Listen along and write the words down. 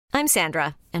I'm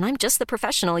Sandra, and I'm just the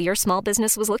professional your small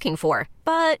business was looking for.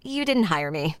 But you didn't hire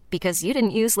me because you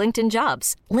didn't use LinkedIn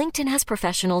Jobs. LinkedIn has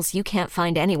professionals you can't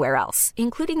find anywhere else,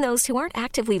 including those who aren't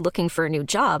actively looking for a new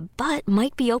job, but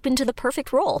might be open to the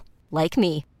perfect role, like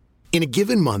me. In a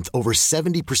given month, over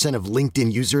 70% of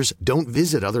LinkedIn users don't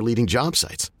visit other leading job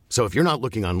sites. So if you're not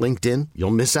looking on LinkedIn,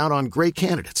 you'll miss out on great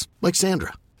candidates like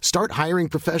Sandra. Start hiring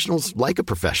professionals like a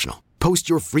professional. Post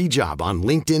your free job on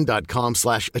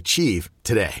linkedin.com/achieve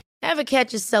today. Ever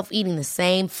catch yourself eating the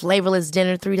same flavorless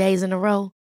dinner 3 days in a row?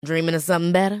 Dreaming of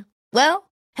something better? Well,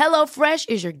 HelloFresh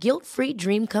is your guilt-free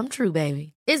dream come true,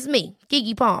 baby. It's me,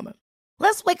 Keke Palmer.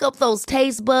 Let's wake up those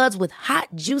taste buds with hot,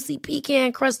 juicy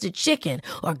pecan-crusted chicken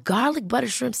or garlic butter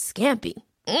shrimp scampi.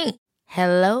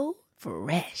 Hello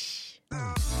Fresh.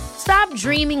 Stop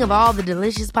dreaming of all the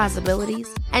delicious possibilities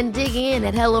and dig in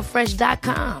at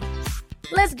HelloFresh.com.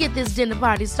 Let's get this dinner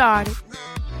party started.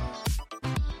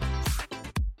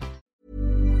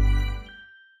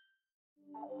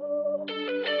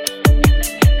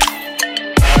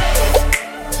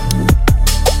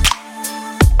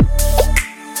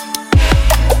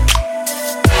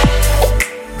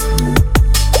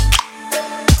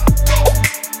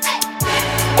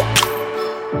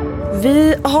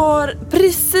 Vi har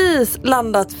precis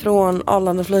landat från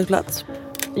Arlanda flygplats.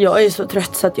 Jag är så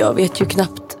trött så att jag vet ju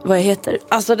knappt vad jag heter.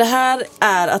 Alltså det här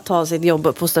är att ta sitt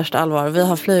jobb på största allvar. Vi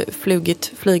har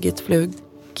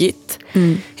flugit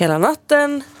hela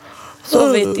natten.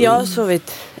 Jag har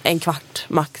sovit en kvart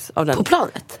max av den. På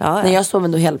planet? Ja. Nej, jag sov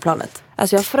ändå hela planet.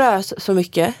 Alltså jag frös så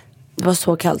mycket. Det var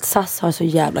så kallt. SAS har så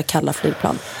jävla kalla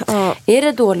flygplan. Är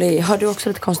det dåligt? Har du också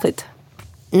lite konstigt?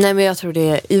 Nej, men jag tror det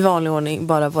är i vanlig ordning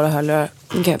bara våra hörlurar.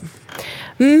 Okay.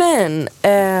 Men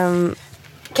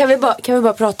kan vi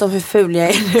bara prata om hur ful jag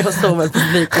är när jag sover på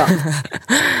flygplan?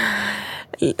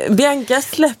 Bianca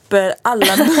släpper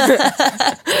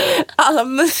alla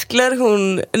muskler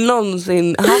hon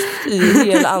någonsin haft i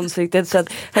hela ansiktet, så att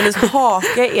hennes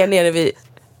haka är nere vid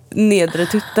nedre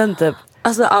tutten typ.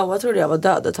 Alltså Aua trodde jag var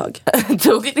död ett tag.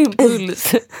 Tog din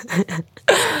puls.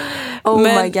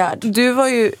 My god. Du var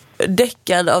ju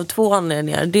däckad av 2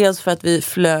 anledningar. Dels för att vi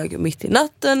flög mitt i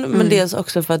natten, men dels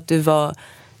också för att du var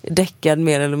däckad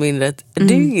mer eller mindre ett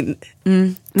dygn.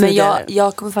 Men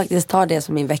jag kommer faktiskt ta det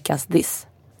som min veckas diss.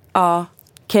 Ja,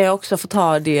 kan jag också få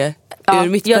ta det ur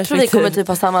mitt perspektiv? Jag tror vi kommer typ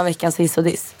ha samma veckans hiss och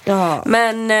diss. Ja.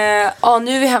 Men nu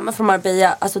är vi hemma från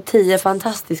Marbella. Alltså 10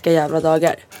 fantastiska jävla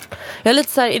dagar. Jag har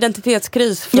lite så här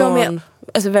identitetskris från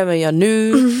alltså, vem är jag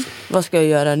nu? Vad ska jag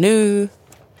göra nu?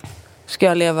 Ska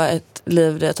jag leva ett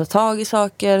liv där jag tar tag i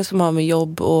saker som har med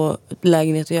jobb och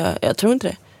lägenhet att göra? Jag tror inte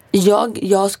det.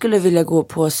 Jag skulle vilja gå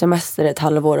på semester ett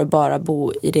halvår och bara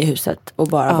bo i det huset och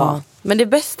bara vara. Men det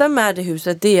bästa med det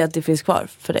huset, det är att det finns kvar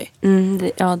för dig.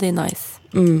 Det är nice.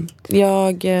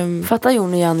 Fattar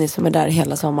Jon och Janni som är där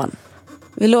hela sommaren.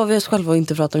 Vi lovar oss själva att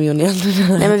inte prata om Jon igen.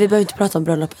 Nej, men vi behöver inte prata om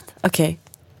bröllopet. Okej.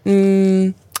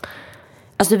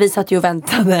 Alltså vi satt ju och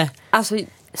väntade. Alltså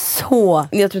så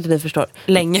jag tror inte ni förstår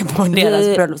länge på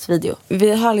deras bröllopsvideo.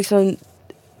 Vi har liksom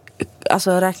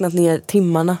räknat ner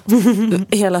timmarna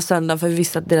hela söndagen för vi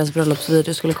visste att deras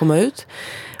bröllopsvideo skulle komma ut.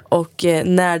 Och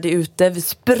när det är ute, vi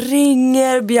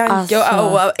springer, Bianca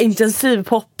och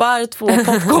intensivpoppar 2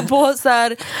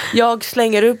 popcornpåsar. Jag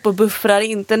slänger upp och buffrar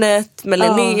internet med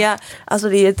Linnea. Alltså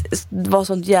det var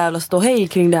sånt jävla ståhej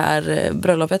kring det här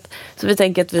bröllopet. Så vi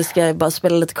tänker att vi ska bara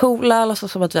spela lite coola, alltså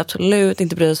som att vi absolut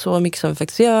inte bryr oss så mycket som vi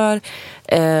faktiskt gör.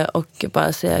 Och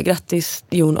bara säga grattis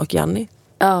Jon och Janni.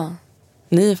 Ja.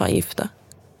 Ni är fan gifta.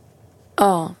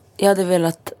 Ja, jag hade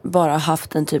velat bara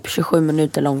haft en typ 27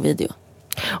 minuter lång video.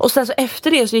 Och sen så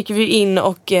efter det så gick vi in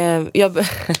och jag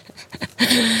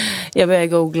började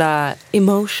googla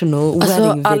emotional wedding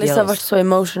videos. Alice har varit så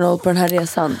emotional på den här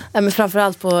resan. Ja, men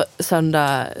framförallt på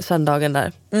söndagen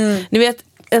där. Ni vet,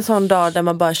 en sån dag där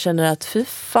man bara känner att fy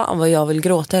fan vad jag vill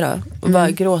gråta idag. Och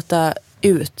bara gråta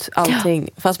ut allting.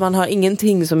 Fast man har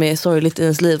ingenting som är sorgligt i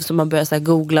ens liv, så man börjar så här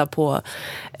googla på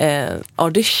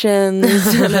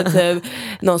auditions eller typ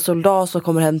någon soldat som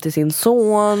kommer hem till sin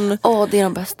son. Det är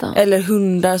de bästa. Eller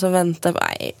hundar som väntar.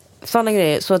 Nej, sådana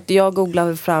grejer. Så att jag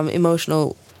googlar fram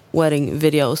emotional wedding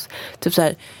videos. Typ så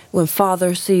här, when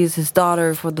father sees his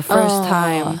daughter for the first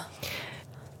time.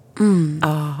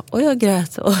 Och jag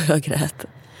grät.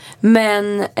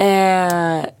 Men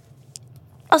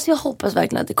alltså jag hoppas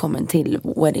verkligen att det kommer en till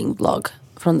wedding vlog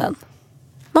från den.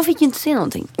 Man fick ju inte se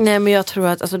någonting. Nej, men jag tror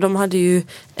att alltså, de hade ju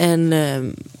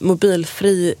en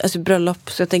mobilfri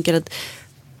bröllop. Så jag tänker att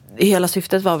hela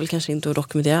syftet var väl kanske inte att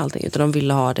dokumentera allting, utan de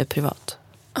ville ha det privat.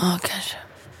 Kanske.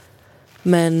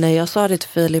 Men jag sa det till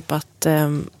Filip att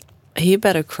he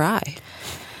better cry.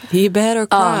 He better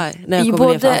cry. När jag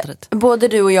kommer ner för altaret. Både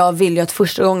du och jag vill ju att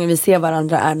första gången vi ser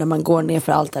varandra är när man går ner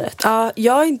för altaret. Ja,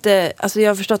 jag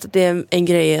har förstått att det är en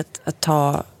grej att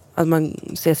man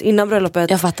ses innan bröllopet.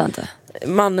 Jag fattar inte.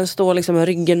 Mannen står liksom med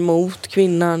ryggen mot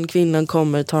kvinnan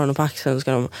kommer, tar honom på axeln och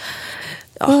ska de...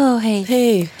 Ja,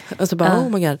 hej. Och så bara, oh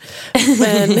my god.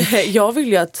 Men jag vill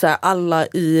ju att så här,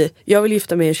 jag vill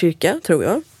gifta mig i kyrka, tror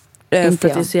jag. För att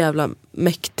det är så jävla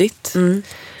mäktigt.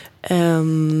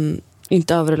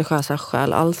 Inte av religiösa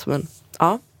skäl alls, men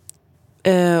ja.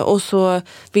 Och så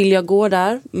vill jag gå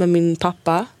där med min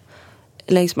pappa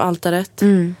längs med altaret.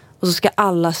 Och så ska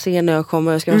alla se när jag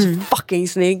kommer. Jag ska vara så fucking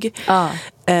snygg.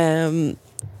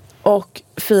 Och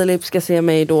Filip ska se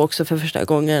mig då också för första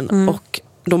gången. Och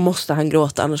då måste han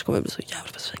gråta, annars kommer jag bli så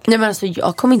jävla besviken. Nej, men alltså,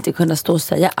 jag kommer inte kunna stå och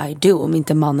säga I do om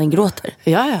inte mannen gråter.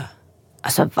 Ja.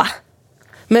 Alltså, va?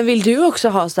 Men vill du också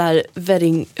ha så här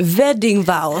wedding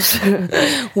vows?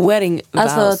 Wedding vows.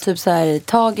 Alltså typ så här,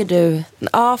 tager du...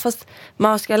 Ja, fast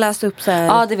man ska läsa upp så här.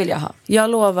 Ja, det vill jag ha. Jag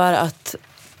lovar att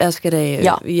älska dig.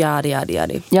 Ja.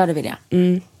 Jadi. Ja, det vill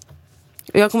jag.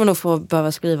 Jag kommer nog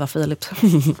behöva skriva Philips.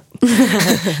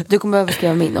 Du kommer behöva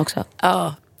skriva min också.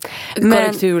 Ja.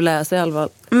 Korrekturläsa i alla fall.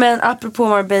 Men apropå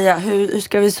Marbella, hur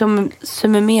ska vi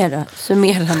summera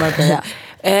Marbella?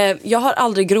 Jag har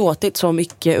aldrig gråtit så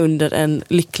mycket under en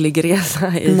lycklig resa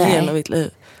i hela mitt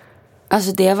liv.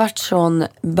 Alltså det har varit sån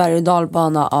berg- och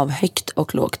dalbana av högt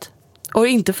och lågt. Och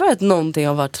inte för att någonting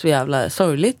har varit så jävla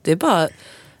sorgligt. Det är bara,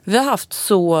 vi har haft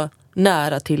så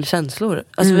nära till känslor.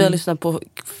 Alltså vi har lyssnat på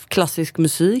klassisk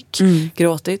musik,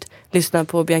 gråtit, lyssnat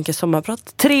på Biancas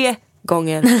sommarprat 3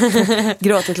 gånger,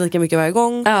 gråtit lika mycket varje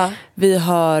gång. Ja. Vi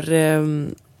har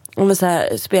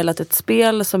spelat ett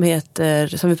spel som heter,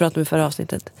 som vi pratade om i förra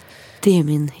avsnittet. Det är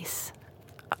min hiss.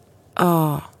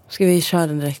 Ja, ska vi köra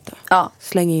den direkt då? Ja.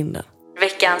 Släng in den.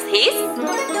 Veckans hiss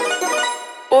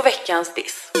och veckans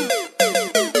diss.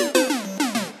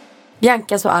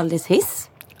 Biancas och Alice hiss.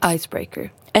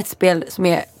 Icebreaker. Ett spel som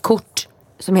är kort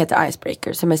som heter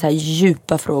Icebreaker, som är så här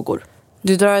djupa frågor.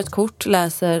 Du drar ett kort,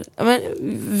 läser. Men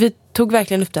vi tog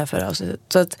verkligen upp det här förra avsnittet.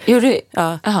 Så att, gjorde du?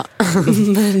 Ja. Aha.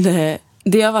 Men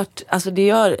det har varit, alltså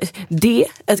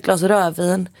ett glas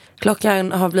rödvin.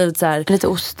 Klockan har blivit så här. Lite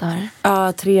ostar.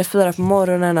 Ja, 3-4 på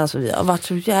morgonen. Alltså vi har varit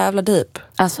så jävla deep.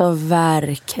 Alltså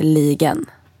verkligen.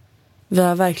 Vi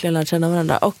har verkligen lärt känna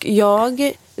varandra. Och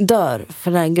jag dör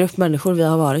för den grupp människor vi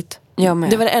har varit. Jag med.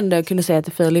 Det var det enda jag kunde säga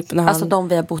till Filip när han... Alltså de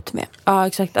vi har bott med. Ja,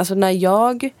 exakt. Alltså när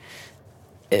jag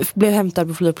blev hämtad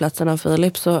på flygplatsen av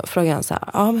Filip så frågade han så här: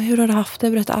 ja, men hur har du haft det?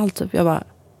 Berätta allt typ.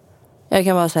 Jag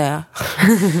kan bara säga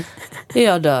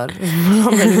jag dör.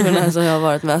 De människorna som jag har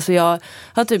varit med. Alltså jag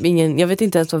har typ jag vet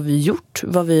inte ens vad vi gjort.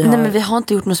 Nej, men vi har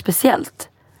inte gjort något speciellt.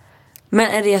 Men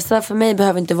en resa för mig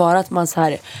behöver inte vara att man så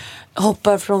här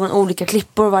hoppar från olika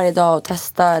klippor varje dag och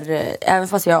testar, även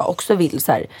fast jag också vill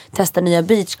så här, testa nya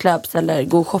beachclubs eller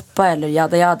gå och shoppa eller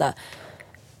jada.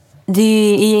 Det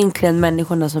är egentligen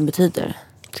människorna som betyder.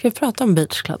 Ska vi prata om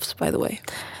beachclubs by the way?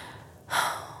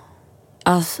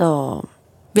 Alltså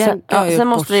sen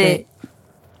måste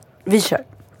vi kör.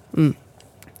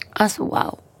 Alltså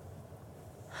wow.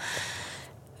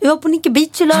 Vi var på Nicke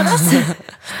Beach i lördags.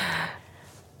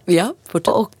 Ja,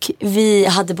 fortsätt. Och vi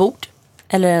hade bord.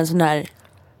 Eller en sån här,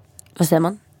 vad säger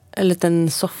man? En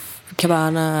liten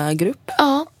soffkabana-grupp.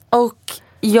 Ja, och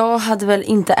jag hade väl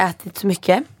inte ätit så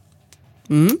mycket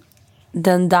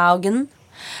den dagen.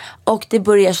 Och det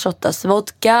började shottas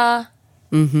vodka,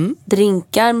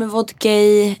 drinkar med vodka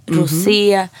i,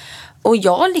 rosé. Och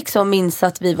jag liksom minns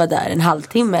att vi var där en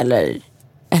halvtimme eller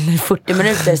 40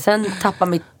 minuter. Sen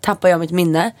tappade jag mitt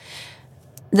minne.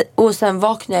 Och sen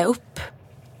vaknade jag upp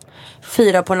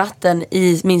 4 på natten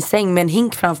i min säng med en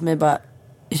hink framför mig. Bara,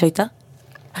 ursäkta?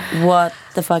 What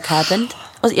the fuck happened?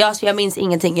 Och jag minns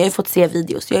ingenting. Jag har ju fått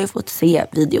se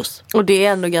videos. Och det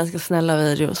är ändå ganska snälla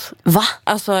videos. Va?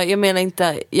 Alltså jag menar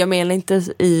inte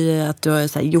i att du har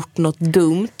så här, gjort något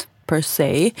dumt per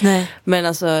se. Nej. Men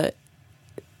alltså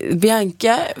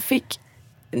Bianca fick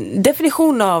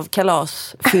definition av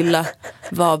kalasfylla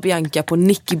var Bianca på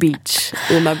Nicke Beach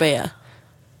i Marbella.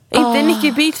 Inte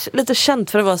Nicke Beach lite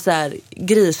känt för att vara så här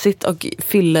grisigt och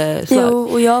fylle. Jo,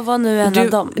 och jag var nu en av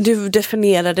dem. Du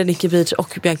definierade Nicke Beach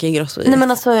och Bianca Ingrosso. Nej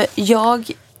men alltså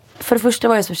för det första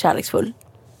var jag så kärleksfull.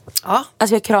 Ja.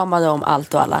 Alltså jag kramade om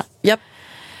allt och alla. Japp.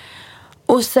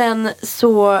 Och sen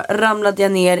så ramlade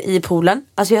jag ner i poolen.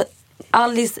 Alltså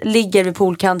Alice ligger vid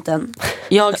poolkanten.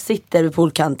 Jag sitter vid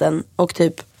poolkanten och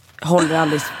typ håller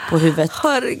Alice på huvudet.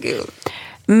 Herregud.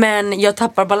 Men jag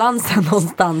tappar balansen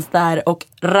någonstans där och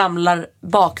ramlar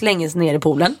baklänges ner i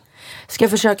poolen. Ska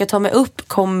försöka ta mig upp,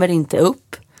 kommer inte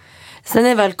upp. Sen när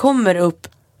jag väl kommer upp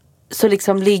så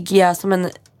liksom ligger jag som en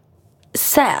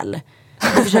säl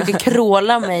och försöker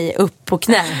kråla mig upp på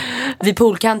knä vid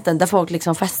poolkanten där folk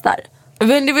liksom festar.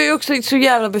 Men det var ju också så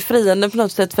jävla befriande på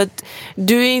något sätt, för att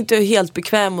du är inte helt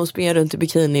bekväm att springa runt i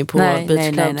bikini på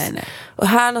beachclubs. Nej. Och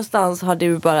här någonstans har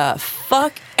du bara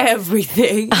fuck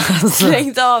everything.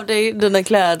 Slängt av dig dina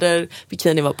kläder.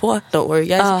 Bikini var på, don't worry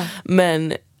guys.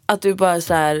 Men att du bara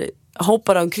så här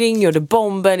hoppade omkring, gjorde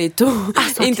bomben i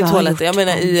inte toaletten, jag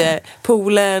menar i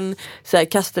poolen, så här,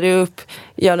 kastade upp,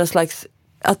 gör en slags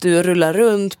att du rullar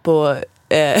runt på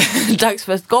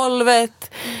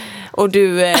dagsfestgolvet. Och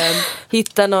du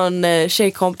hittar någon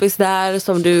tjejkompis där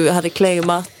som du hade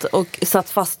claimat och satt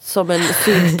fast som en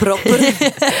sylpropp.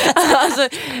 Alltså,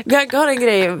 Bianca har en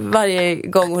grej varje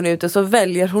gång hon är ute, så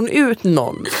väljer hon ut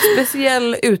någon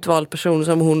speciell utvald person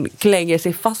som hon klänger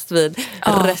sig fast vid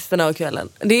resten av kvällen.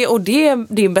 Det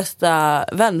är din bästa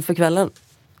vän för kvällen.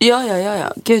 Ja.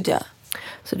 Gud ja.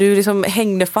 Så du liksom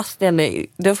hängde fast i henne.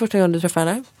 Det var första gången du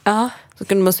träffade henne. Ja. Så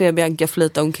kunde man se Bianca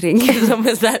flyta omkring som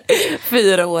en sån här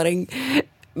 4-åring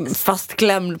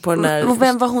fastklämd på den där. Och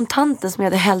vem var hon tanten som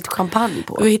hade hällt champagne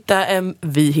på?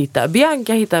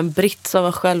 Bianca hittade en britt som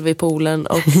var själv i poolen.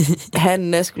 Och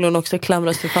henne skulle hon också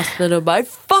klamra sig fast vid och bara I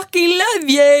fucking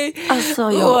love you! Alltså,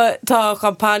 och ta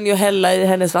champagne och hälla i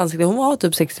hennes ansikte. Hon var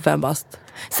typ 65 bast.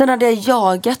 Sen hade jag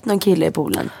jagat någon kille i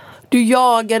poolen. Du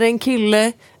jagade en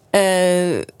kille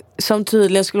som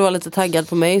tydligen skulle vara lite taggad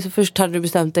på mig. Så först hade du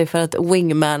bestämt dig för att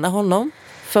wingmana honom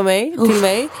för mig, till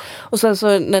mig. Och sen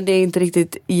så när det inte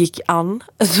riktigt gick an,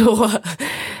 så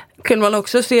kunde man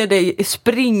också se dig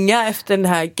springa efter den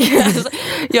här. Alltså,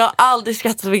 jag har aldrig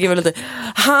skrattat så mycket med lite.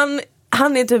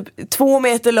 Han är typ 2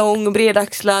 meter lång,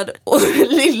 bredaxlad, och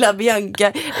lilla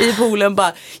Bianca i poolen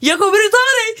bara jag kommer att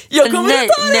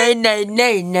ta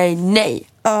dig! Nej.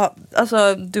 Ja,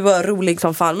 alltså du var rolig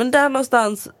som fan. Men där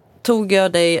någonstans tog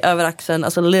jag dig över axeln,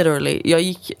 alltså literally. Jag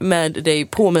gick med dig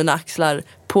på mina axlar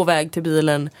på väg till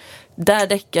bilen. Där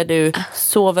däckar du,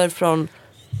 sover från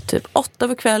typ 8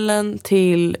 på kvällen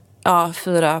till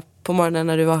 4 på morgonen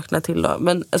när du vaknar till då.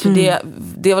 Men alltså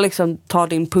det var liksom ta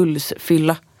din puls,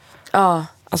 fylla. Ja.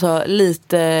 Alltså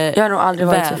lite. Jag har nog aldrig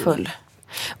varit så full.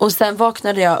 Och sen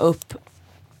vaknade jag upp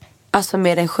alltså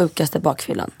med den sjukaste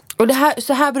bakfyllan. Och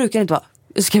så här brukar det inte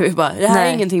vara. Det här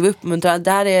är ingenting vi uppmuntrar.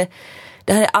 Det här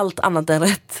är allt annat än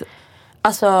rätt.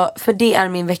 Alltså, för det är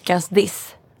min veckans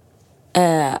diss.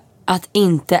 Att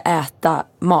inte äta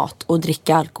mat och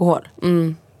dricka alkohol.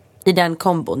 I den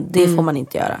kombon. Det får man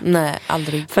inte göra. Nej,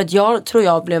 aldrig. För att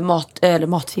jag blev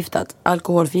matförgiftad.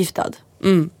 Alkoholförgiftad.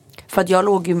 För att jag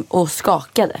låg ju och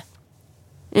skakade.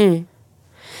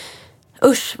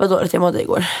 Usch, vad dåligt jag mådde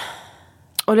igår.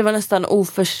 Och det var nästan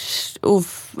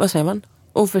vad säger man?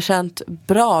 Oförtjänt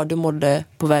bra du mådde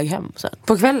på väg hem sen.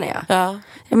 På kvällen, ja.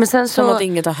 Men sen så, som att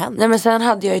inget har hänt. Nej, men sen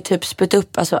hade jag ju typ spytt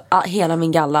upp alltså, hela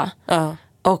min galla. Ja.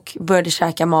 Och började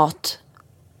käka mat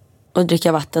och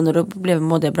dricka vatten. Och då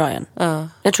mådde jag bra igen. Ja.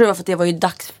 Jag tror det var för att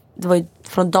det var ju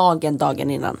från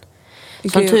dagen innan.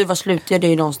 Som tur var slutade jag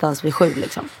ju någonstans vid 7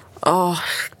 liksom.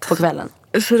 På kvällen.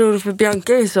 Så roligt, för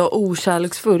Bianca är så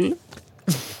okärleksfull.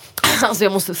 Alltså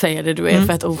jag måste säga det, du är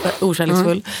fett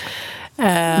okärleksfull.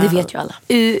 Det vet ju alla.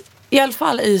 I alla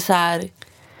fall i så här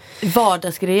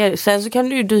vardagsgrejer. Sen så kan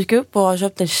du dyka upp och ha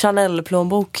köpt en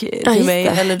Chanel-plånbok till mig.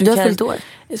 Eller du har fyllt år.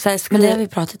 Men det har vi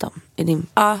pratat om i din.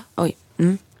 Oj.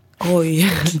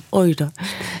 Oj då.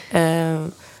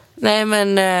 Nej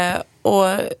men och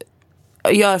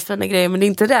gör fina grejer, men det är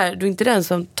inte där. Du är inte den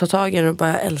som tar tag i den och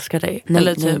bara älskar dig. Nej,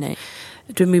 eller typ nej.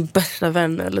 Du är min bästa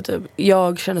vän, eller typ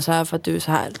jag känner så här för att du är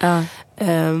så här.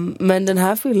 Men den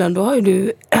här fyllan, då har ju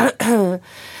du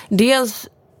dels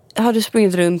har du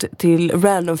sprungit runt till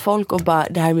random folk och bara,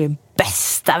 det här är min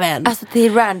bästa vän. Alltså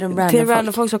till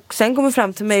random folk som sen kommer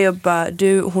fram till mig och bara,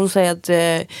 hon säger att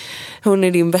hon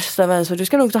är din bästa vän, så du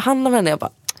ska nog ta hand om henne. Jag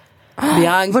bara,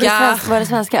 Bianca. Var det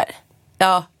svenskar?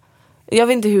 Ja. Jag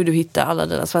vet inte hur du hittar alla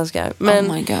dina svenskar,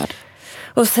 men oh my god.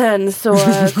 Och sen så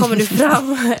kommer du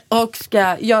fram och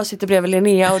jag sitter bredvid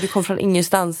Linnea och du kommer från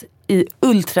ingenstans i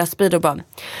ultraspeed och bara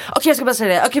okej, jag ska bara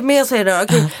säga det. Okej, men jag säger det.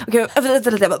 Okej, vänta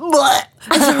lite. Jag bara,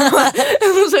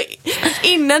 så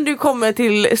innan du kommer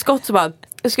till skott så bara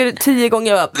jag ska 10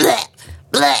 gånger bara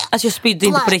alltså jag spydde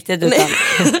inte på riktigt utan.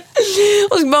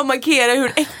 Och så bara markera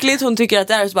hur äckligt hon tycker att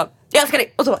det är, så bara jag älskar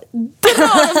dig. Och så bara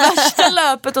drar det värsta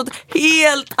löpet åt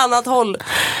helt annat håll.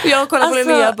 Jag kollar på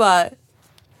Linnea och bara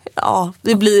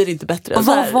det blir inte bättre. Och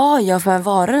vad var jag för en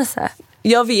varelse?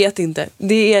 Jag vet inte.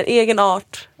 Det är en egen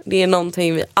art. Det är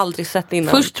någonting vi aldrig sett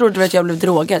innan. Först trodde du att jag blev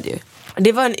drogad ju.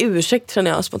 Det var en ursäkt,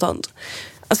 känner jag spontant.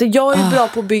 Alltså jag är bra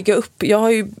på att bygga upp. Jag har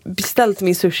ju beställt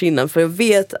min sushi innan, för jag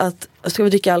vet att ska vi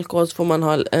dricka alkohol så får man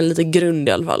ha en liten grund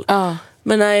i alla fall.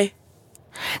 Men nej,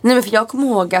 men för jag kommer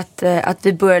ihåg att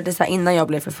vi började så här innan jag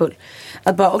blev för full.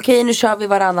 Att bara okej, nu kör vi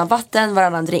varannan vatten,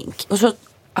 varannan drink. Och så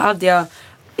hade jag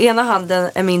ena handen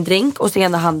min drink och så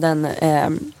ena handen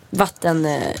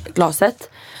vattenglaset.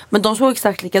 Men de såg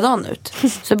exakt likadan ut.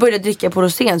 Så jag började dricka på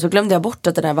rosén, så glömde jag bort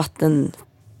att den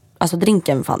där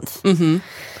drinken fanns.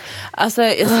 alltså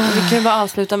vi kan ju bara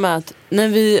avsluta med att när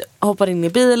vi hoppar in i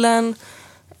bilen,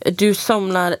 du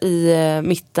somnar i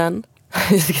mitten.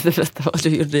 Jag ska inte berätta vad du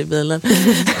gjorde i bilen.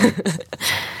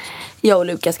 Jag och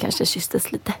Lukas kanske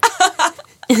kysstes lite.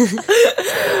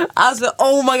 Alltså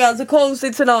oh my god, så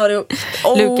konstigt scenario.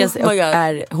 Lukas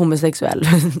är homosexuell.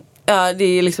 Ja, det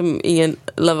är liksom ingen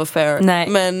love affair. Nej.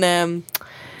 Men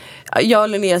jag och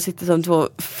Linnea sitter som två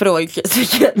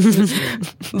frågetecken.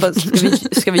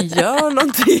 Ska vi göra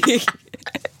någonting?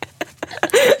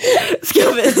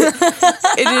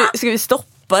 Ska vi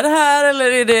stoppa det här,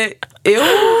 eller är det... Jo,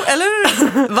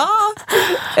 eller va?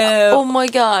 Oh my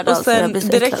god. Och sen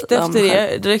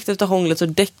direkt efter hånglet så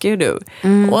däckar ju du.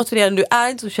 Och återigen, du är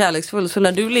inte så kärleksfull, så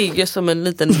när du ligger som en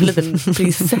liten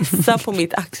prinsessa på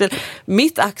mitt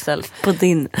axel på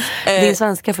din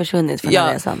svenska försvunnit från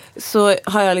den resan. Så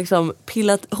har jag liksom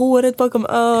pillat håret bakom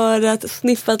örat,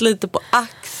 sniffat lite på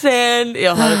axeln.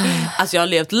 Jag har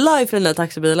levt live för den där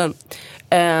taxibilen.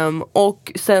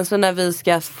 Och sen så när vi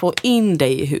ska få in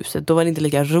dig i huset, då var det inte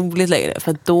lika roligt längre,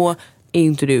 för då är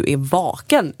inte du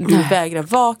vaken. Du vägrar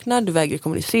vakna, du vägrar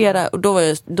kommunicera. Och då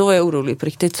var jag orolig på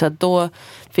riktigt. Så att då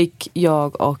fick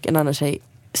jag och en annan tjej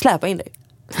släpa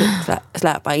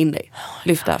in dig.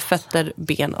 Lyfta fötter,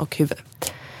 ben och huvud.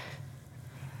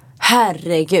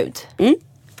 Herregud.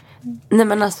 Nej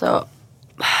men alltså,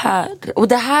 och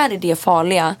det här är det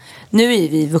farliga. Nu är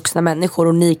vi vuxna människor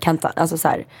och ni kan alltså så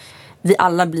här, vi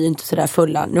alla blir inte så där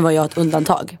fulla. Nu var jag ett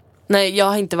undantag. Nej, jag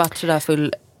har inte varit så där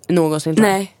full någonsin.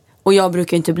 Nej, och jag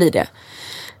brukar inte bli det.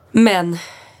 Men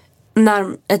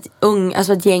när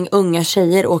ett gäng unga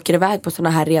tjejer åker iväg på såna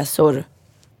här resor,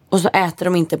 och så äter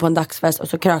de inte på en dagsfest, och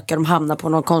så krökar de, hamnar på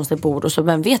någon konstig bord, och så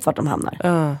vem vet vart de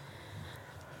hamnar.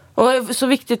 Och så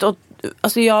viktigt.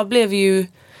 Alltså jag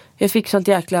fick sånt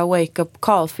jäkla wake up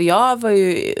call, för jag var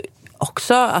ju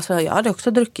också, alltså jag hade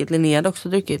också druckit, Linnea hade också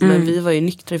druckit, men vi var ju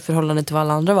nyktra i förhållande till vad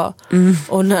alla andra var.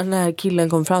 Och när killen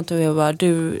kom fram till mig och bara,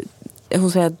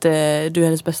 hon säger att du är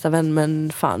hennes bästa vän,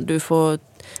 men fan, du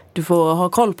får ha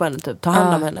koll på henne typ, ta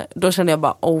hand om henne. Då kände jag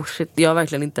bara, oh shit, jag har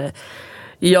verkligen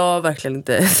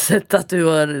inte sett att du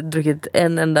har druckit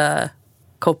en enda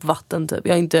kopp vatten typ.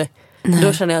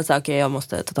 Då kände jag så okej, jag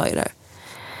måste ta tag i det här.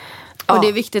 Och det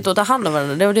är viktigt att ta hand om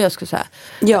varandra. Det var det jag skulle säga.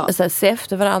 Alltså, se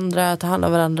efter varandra, ta hand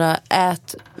om varandra.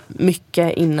 Ät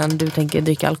mycket innan du tänker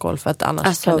dricka alkohol, för att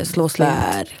annars kan det slå slut.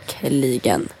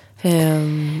 Verkligen.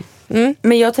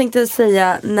 Men jag tänkte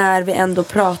säga, när vi ändå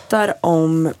pratar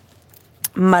om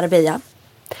Marbella,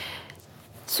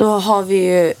 så har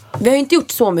vi har inte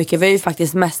gjort så mycket. Vi har ju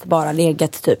faktiskt mest bara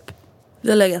legat typ. Vi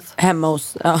har legat hemma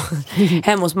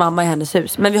hos mamma i hennes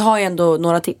hus. Men vi har ju ändå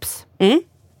några tips.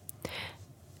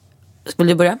 Vill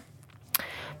du börja?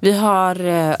 Vi har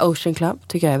Ocean Club,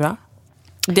 tycker jag är bra.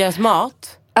 Deras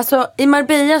mat. Alltså i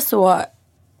Marbella så,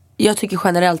 jag tycker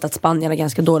generellt att Spanien har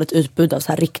ganska dåligt utbud av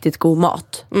så här riktigt god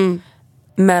mat.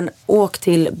 Men åk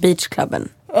till beachklubben.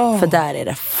 För där är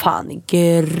det fan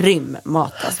grym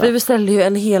mat alltså. Vi beställde ju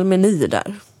en hel meny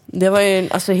där. Det var ju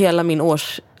alltså hela min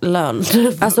årslön.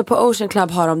 Alltså på Ocean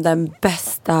Club har de den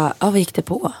bästa. Vad gick det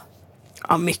på?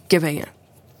 Ja, mycket pengar.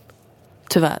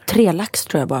 Tyvärr. 3 lax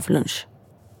tror jag bara för lunch.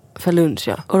 För lunch,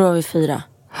 ja. Och då har vi 4.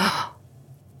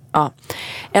 Ja,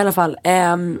 i alla fall.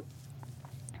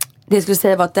 Det jag skulle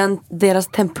säga var att deras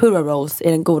tempura rolls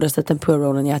är den godaste tempura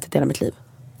rollen jag ätit i hela mitt liv.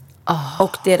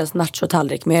 Och deras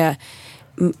nacho-tallrik med,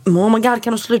 oh my god,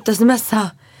 kan de sluta smsa?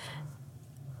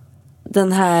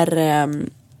 Den här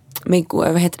med,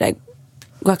 vad heter det?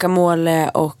 Guacamole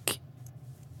och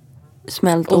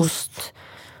smält ost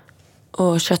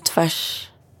och köttfärs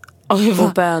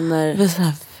och bönor. Vi så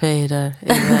här fejdar.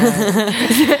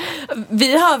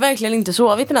 Vi har verkligen inte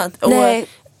sovit i natt.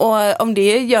 Och om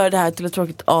det gör det här till ett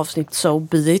tråkigt avsnitt, so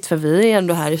be it. För vi är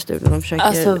ändå här i studion och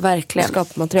försöker verkligen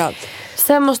skapa material.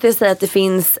 Sen måste jag säga att det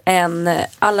finns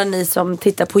alla ni som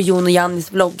tittar på Jon och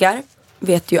Jannis vloggar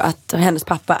vet ju att hennes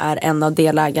pappa är en av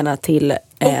delägarna till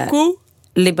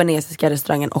libanesiska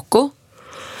restaurangen Okko.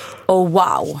 Och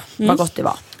wow, vad gott det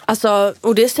var. Alltså,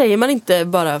 och det säger man inte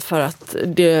bara för att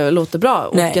det låter bra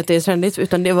och Nej. att det är trendigt,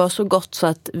 utan det var så gott så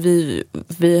att vi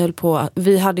höll på.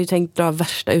 Vi hade ju tänkt dra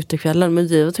värsta utekvällen, men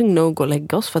vi var tvungna att gå och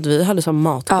lägga oss för att vi hade som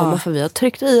matkomma, för vi har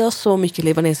tryckt i oss så mycket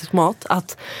libanesisk mat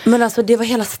att... Men alltså det var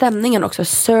hela stämningen också,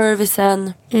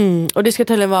 servicen. Och det ska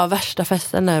tydligen vara värsta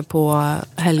festen där på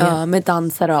helgen. Ja, med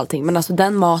dansare och allting. Men alltså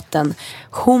den maten,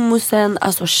 hummusen,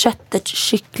 alltså köttet,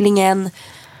 kycklingen,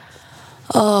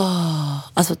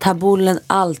 alltså taboulen,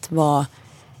 allt var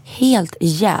helt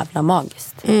jävla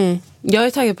magiskt. Jag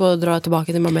är taggad på att dra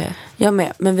tillbaka till Marbella. Jag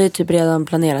med, men vi är typ redan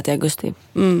planerat i augusti.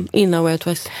 Innan Way Out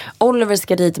West. Oliver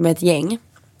ska dit med ett gäng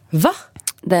Va?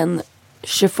 den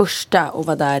 21 och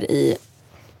var där i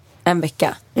en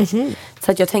vecka.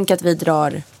 Så att jag tänker att vi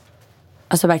drar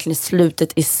alltså verkligen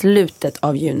i slutet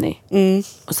av juni.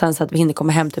 Och sen så att vi hinner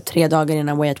komma hem typ 3 dagar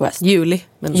innan Way Out West. Juli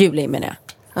menar jag.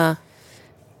 Ja.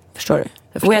 Förstår du?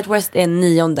 förstår. Way Out West är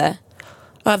 9.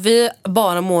 Ja, vi är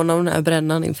bara måna om den här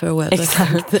brännan inför Way Out West.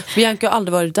 Exakt. Bianca har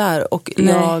aldrig varit där och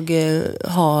jag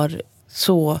har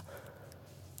så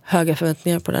höga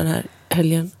förväntningar på den här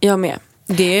helgen. Jag med.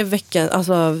 Det är veckan,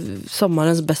 alltså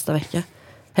sommarens bästa vecka.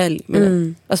 Helg,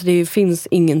 men alltså det finns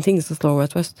ingenting som slår Way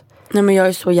Out West. Nej, men jag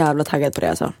är så jävla taggad på det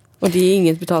alltså. Och det är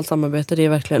inget betalt samarbete, det är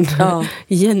verkligen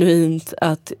genuint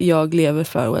att jag lever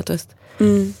för Way Out West.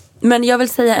 Men jag vill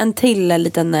säga en till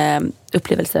liten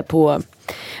upplevelse på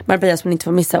Marbella som ni inte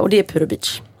får missa, och det är Puro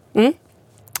Beach.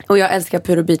 Och jag älskar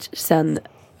Puro Beach sen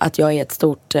att jag är ett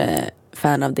stort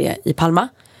fan av det i Palma.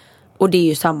 Och det är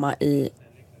ju samma i,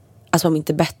 alltså om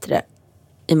inte bättre,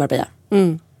 i Marbella.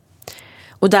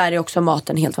 Och där är också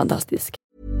maten helt fantastisk.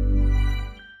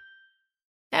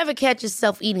 Ever catch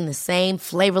yourself eating the same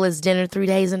flavorless dinner 3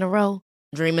 days in a row?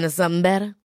 Dreaming of something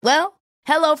better? Well,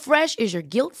 HelloFresh is your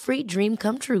guilt-free dream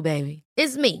come true, baby.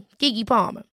 It's me, Keke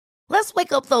Palmer. Let's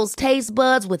wake up those taste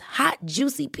buds with hot,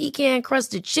 juicy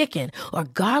pecan-crusted chicken or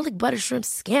garlic butter shrimp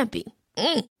scampi.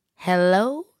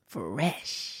 Hello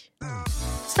Fresh.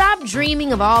 Stop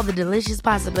dreaming of all the delicious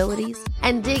possibilities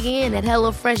and dig in at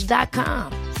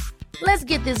HelloFresh.com. Let's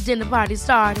get this dinner party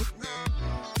started.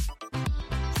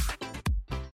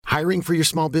 Hiring for your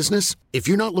small business? If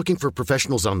you're not looking for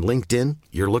professionals on LinkedIn,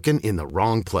 you're looking in the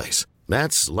wrong place.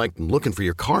 That's like looking for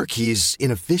your car keys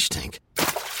in a fish tank.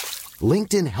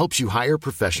 LinkedIn helps you hire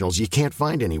professionals you can't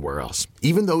find anywhere else,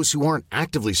 even those who aren't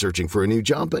actively searching for a new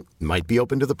job but might be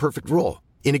open to the perfect role.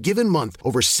 In a given month,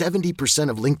 over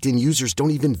 70% of LinkedIn users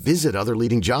don't even visit other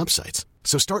leading job sites.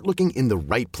 So start looking in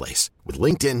the right place. With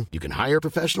LinkedIn, you can hire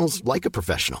professionals like a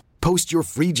professional. Post your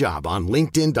free job on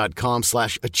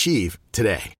linkedin.com/achieve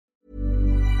today.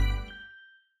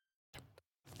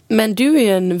 Men du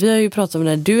är vi har ju pratat om det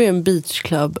här, du är en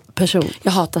beachclub-person.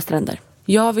 Jag hatar stränder.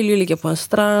 Jag vill ju ligga på en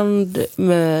strand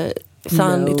med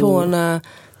sand i tårna.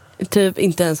 Typ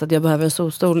inte ens att jag behöver en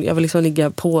solstol. Jag vill liksom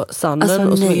ligga på sanden, alltså,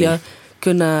 och så vill jag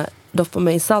kunna doppa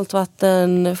mig i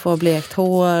saltvatten, få blekt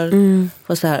hår,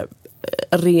 få så här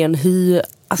ren hy.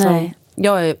 Alltså,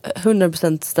 jag är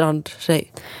 100%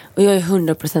 strandtjej. Och jag är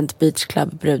 100%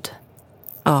 beachclub-brud.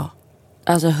 Ja.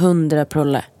 Alltså 100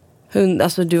 prolle.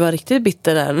 Alltså du var riktigt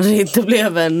bitter där när det inte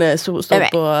blev en solstol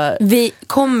på... Vi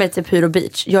kommer till Puro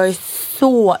Beach. Jag är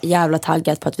så jävla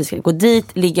taggad på att vi ska gå dit,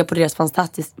 ligga på deras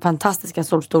fantastiska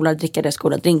solstolar, dricka deras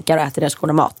goda drinkar och äta deras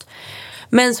goda mat.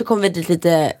 Men så kom vi dit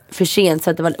lite för sent, så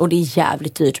att och det är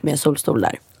jävligt dyrt med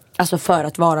solstolar. Alltså för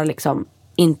att vara liksom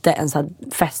inte en sån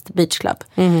fest beachclub.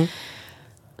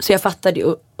 Så jag fattade ju,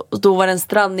 och då var det en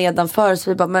strand nedanför, så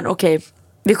vi bara, men okej,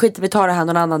 vi tar det här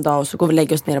någon annan dag och så går vi och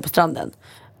lägger oss nere på stranden.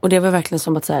 Och det var verkligen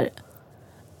som att så här,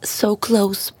 so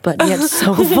close but yet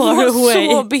so far away.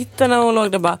 Så bitter när hon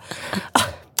låg där bara.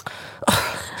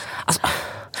 Alltså.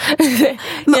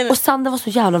 Och sanden var så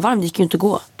jävla varm, det gick ju inte att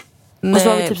gå. Nej. Och så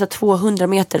var vi typ så 200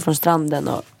 meter från stranden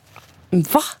och...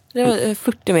 Va? Det var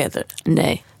 40 meter.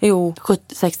 Nej. Jo.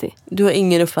 70-60. Du har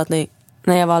ingen uppfattning.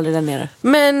 Nej, jag var aldrig där nere.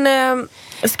 Men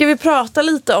ska vi prata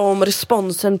lite om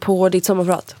responsen på ditt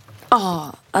sommarprat?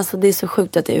 Alltså det är så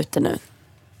sjukt att det är ute nu.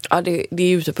 Ja, det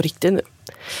är ute på riktigt nu.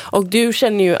 Och du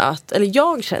känner ju att, eller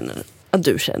jag känner att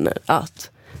du känner att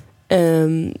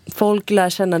folk lär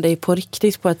känna dig på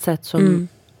riktigt på ett sätt som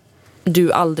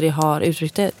du aldrig har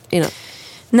uttryckt det innan.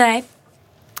 Nej.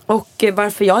 Och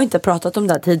varför jag inte pratat om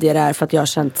det här tidigare är för att jag har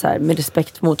känt så här, med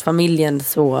respekt mot familjen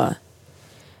så...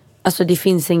 Alltså det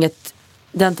finns inget...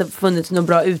 Det har inte funnits något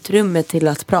bra utrymme till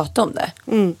att prata om det.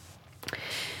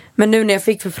 Men nu när jag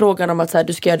fick förfrågan om att så här,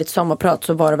 du ska göra ditt sommarprat,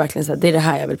 så var det verkligen så här, det är det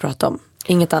här jag vill prata om.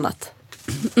 Inget annat.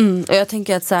 Och jag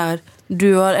tänker att så här,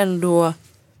 du har ändå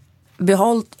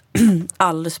behållit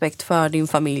all respekt för din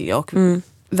familj och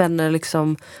vänner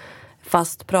liksom.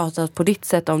 fast pratat på ditt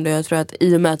sätt om det. Jag tror att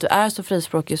i och med att du är så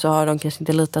frispråkig så har de kanske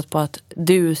inte litat på att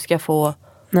du ska få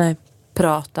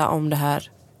prata om det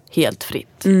här helt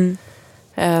fritt.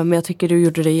 Men jag tycker du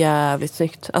gjorde det jävligt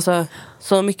snyggt. Alltså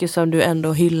så mycket som du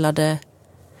ändå hyllade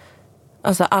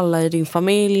alltså alla i din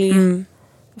familj,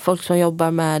 folk som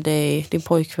jobbar med dig, din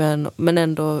pojkvän, men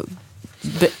ändå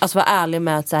alltså vara ärlig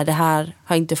med att så här, det här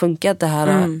har inte funkat, det här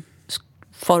har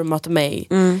format mig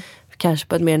kanske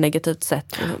på ett mer negativt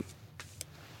sätt.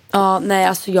 Ja, nej,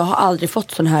 alltså jag har aldrig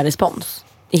fått sån här respons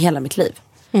i hela mitt liv.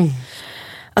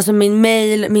 Alltså min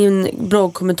mail, min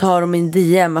bloggkommentar och min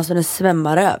DM, alltså den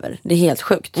svämmar över. Det är helt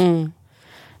sjukt.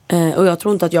 Och jag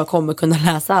tror inte att jag kommer kunna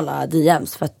läsa alla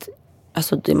DMs för att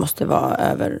alltså det måste vara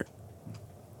över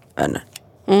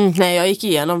nej, jag gick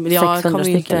igenom. Jag kom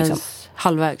inte ens liksom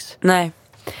halvvägs. Nej.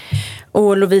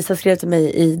 Och Lovisa skrev till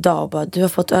mig idag och bara, du har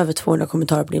fått över 200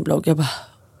 kommentarer på din blogg. Jag bara,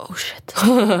 oh shit.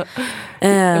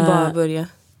 Bara börja.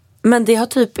 Men det har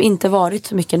typ inte varit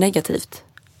så mycket negativt.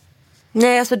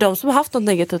 Nej, alltså de som har haft något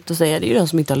negativt att säga, det är ju de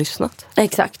som inte har lyssnat.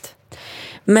 Exakt.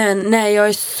 Men nej, jag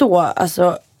är så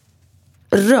alltså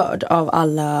rörd av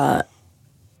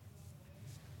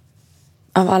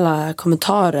alla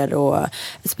kommentarer och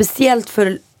speciellt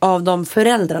av de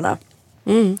föräldrarna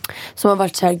som har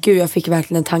varit så här, gud jag fick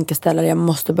verkligen en tankeställare, jag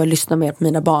måste börja lyssna mer på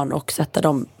mina barn och sätta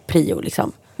dem prio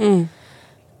liksom.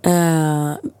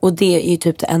 Och det är ju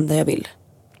typ det enda jag vill.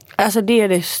 Alltså det är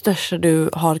det största du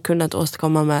har kunnat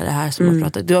åstadkomma med det här som har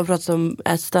pratat. Du har pratat om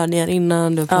ätstörningar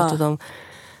innan, du har pratat om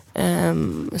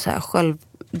så här,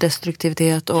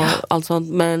 självdestruktivitet och allt sånt.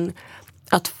 Men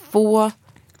att få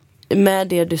med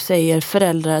det du säger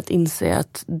föräldrar att inse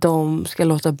att de ska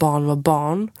låta barn vara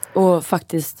barn. Och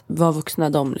faktiskt vara vuxna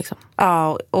de liksom.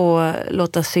 Ja, och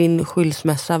låta sin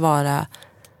skilsmässa vara,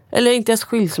 eller inte ens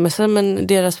skilsmässa, men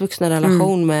deras vuxna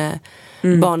relation med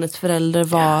barnets förälder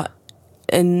var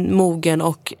en mogen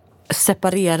och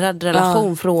separerad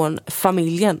relation från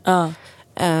familjen.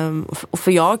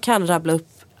 För jag kan rabbla upp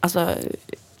alltså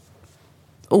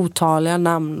otaliga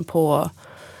namn på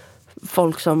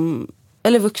folk som,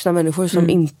 eller vuxna människor som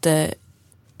inte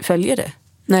följer det.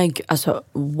 Nej, alltså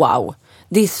wow.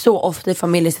 Det är så ofta i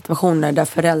familjesituationer där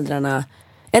föräldrarna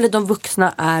eller de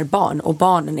vuxna är barn och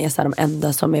barnen är så här de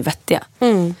enda som är vettiga.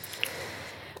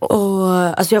 Och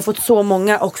alltså jag har fått så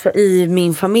många också i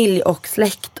min familj och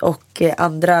släkt och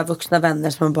andra vuxna vänner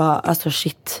som bara, alltså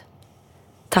shit,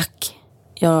 tack.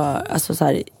 Alltså så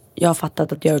här, jag har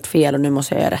fattat att jag har gjort fel och nu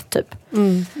måste jag göra rätt typ.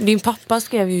 Din pappa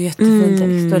skrev ju jättefint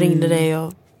text och ringde dig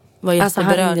och var jätteberörd. Alltså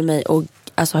han ringde mig och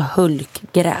alltså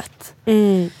hulkgrät.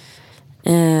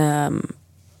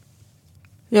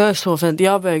 Jag är så fint.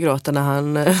 Jag började gråta när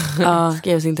han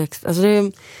skrev sin text. Alltså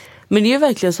men det är ju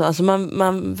verkligen så. Alltså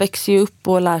man växer ju upp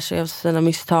och lär sig av sina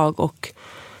misstag. Och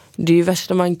det är ju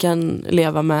värsta man kan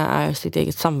leva med är sitt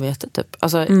eget samvete. Typ.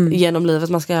 Alltså genom livet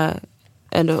man ska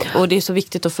ändå, och det är så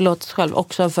viktigt att förlåta sig själv.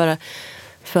 Också för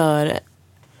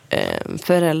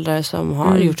föräldrar som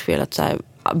har gjort fel. Att så här,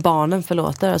 barnen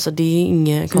förlåter. Alltså det är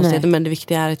inga konstigheter. Men det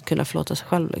viktiga är att kunna förlåta sig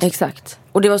själv. Liksom. Exakt.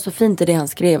 Och det var så fint i det han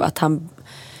skrev. Att han,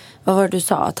 vad var det du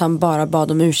sa? Att han bara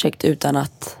bad om ursäkt utan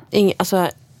att... Alltså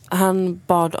han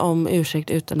bad om ursäkt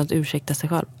utan att ursäkta sig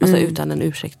själv. Alltså utan en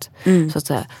ursäkt. Så att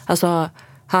säga. Alltså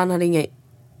han hade inga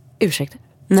ursäkter.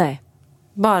 Nej.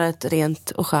 Bara ett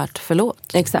rent och skärt förlåt.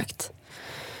 Exakt.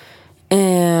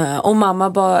 Och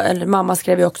mamma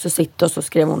skrev ju också sitt och så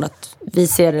skrev hon att vi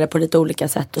ser det på lite olika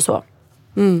sätt och så.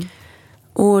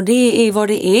 Och det är vad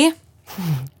det är.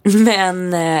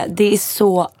 Men det är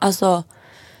så alltså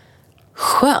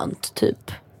skönt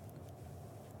typ.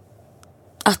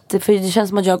 För det känns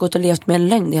som att jag har gått och levt med en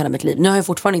lögn i hela mitt liv. Nu har jag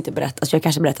fortfarande inte berättat, alltså jag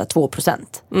kanske berättat 2%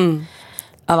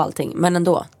 av allting, men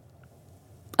ändå.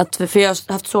 För jag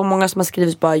har haft så många som har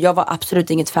skrivit bara, jag var absolut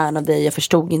inget fan av dig, jag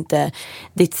förstod inte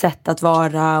ditt sätt att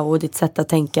vara och ditt sätt att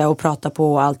tänka och prata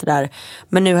på och allt det där.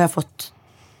 Men nu har jag fått,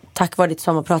 tack vare ditt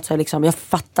sommarprat så liksom, jag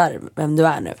fattar vem du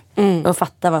är nu. Jag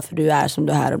fattar varför du är som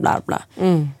du är och bla bla.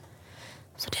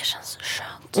 Så det känns så skönt.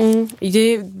 Det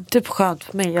är typ skönt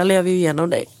för mig. Jag lever ju igenom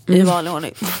dig i vanlig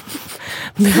ordning.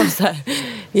 Men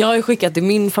jag har ju skickat till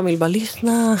min familj bara,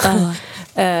 lyssna.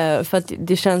 För att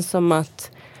det känns som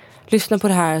att lyssna på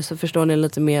det här så förstår ni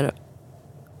lite mer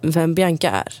vem Bianca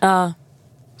är.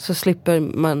 Så slipper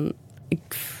man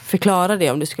förklara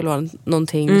det om det skulle vara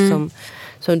någonting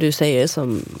som du säger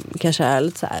som kanske är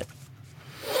lite så här,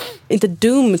 inte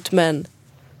dumt, men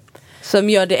som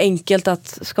gör det enkelt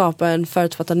att skapa en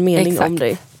förutfattad mening om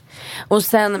dig. Och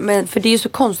sen, men för det är ju så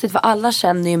konstigt, för alla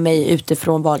känner ju mig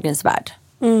utifrån Wahlgrens värld.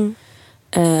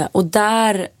 Och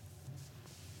där,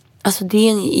 alltså det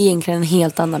är egentligen en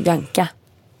helt annan Bianca.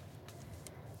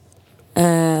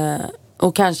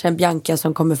 Och kanske en Bianca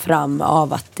som kommer fram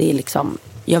av att det är liksom,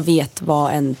 jag vet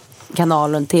vad en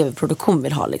kanal och en tv-produktion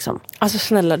vill ha liksom. Alltså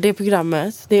snälla, det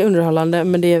programmet, det är underhållande,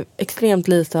 men det är extremt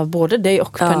lite av både dig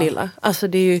och Pernilla. Alltså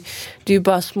det är ju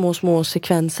bara små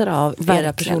sekvenser av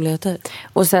era personligheter.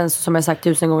 Och sen som jag sagt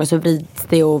 1000 gånger så vrids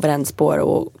det och vänds på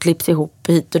och klipps ihop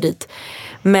hit och dit.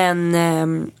 Men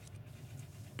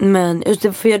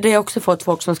för det har också fått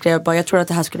folk som skrev bara, jag tror att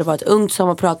det här skulle vara ett ungt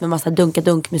sommarprat med massa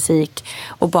dunka-dunk-musik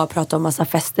och bara prata om massa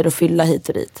fester och fylla hit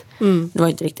och dit. Det var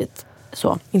inte riktigt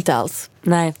så. Inte alls.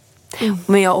 Nej.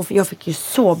 Men jag fick ju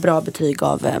så bra betyg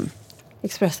av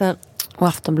Expressen och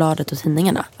Aftonbladet och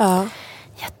tidningarna. Ja.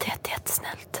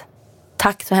 Jättesnällt.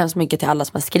 Tack så hemskt mycket till alla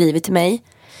som har skrivit till mig.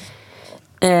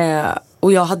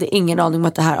 Och jag hade ingen aning om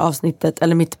att det här avsnittet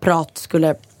eller mitt prat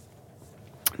skulle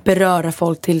beröra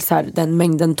folk till så här, den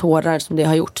mängden tårar som det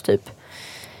har gjort typ.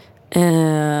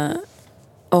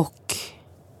 Och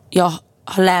jag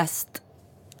har läst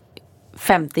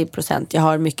 50%. Jag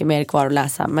har mycket mer kvar att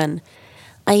läsa, men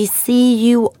I see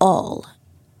you all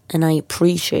and I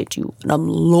appreciate you and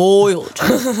I'm loyal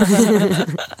to you.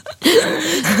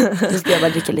 Nu ska jag bara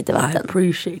dricka lite vatten. I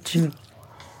appreciate you.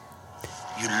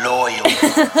 You're loyal.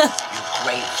 You're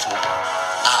grateful.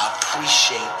 I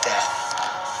appreciate that.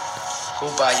 Go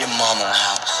buy your mama a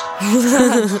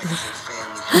house.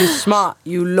 You smart,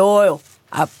 you loyal.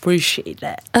 I appreciate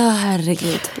that.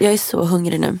 Herregud, jag är så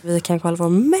hungrig nu. Vi kan kolla på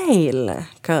mail.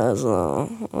 Cause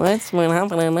that's what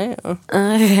happening now.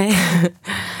 Okay.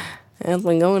 It's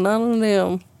been going on in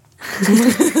them.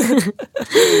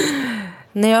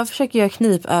 När jag försöker göra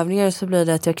knipövningar så blir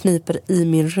det att jag kniper i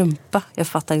min rumpa. Jag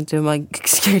fattar inte hur man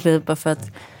ska knipa för att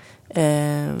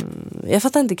jag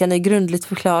fattar inte, kan ni grundligt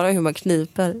förklara hur man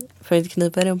kniper för att inte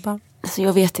knipa i rumpan? Alltså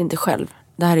jag vet inte själv.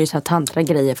 Det här är ju så här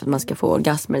tantra-grejer för att man ska få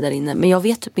orgasmer där inne. Men jag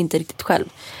vet typ inte riktigt själv.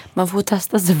 Man får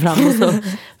testa sig fram och så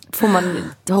får man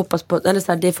hoppas på, eller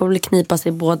så här, det får väl knipa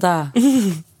sig båda.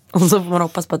 Och så får man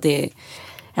hoppas på att det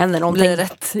händer någonting. Blir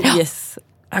rätt, yes.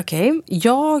 Okej,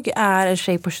 jag är en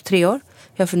tjej på 23 år.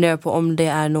 Jag funderar på om det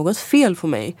är något fel på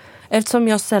mig. Eftersom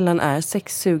jag sällan är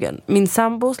sexsugen. Min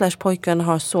sambo / pojkvän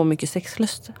har så mycket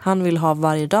sexlust. Han vill ha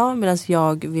varje dag medan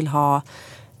jag vill ha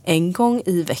en gång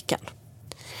i veckan.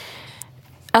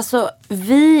 Alltså,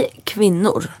 vi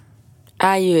kvinnor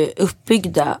är ju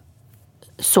uppbyggda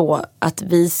så att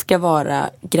vi ska vara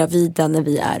gravida när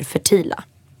vi är fertila.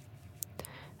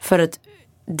 För att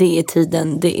det är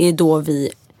tiden, det är då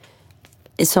vi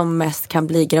som mest kan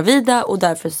bli gravida och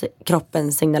därför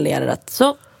kroppen signalerar att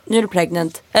så, nu är du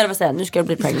pregnant. Eller vad säger jag, nu ska du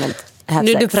bli pregnant.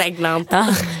 Nu är du pregnant.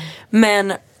 Ja.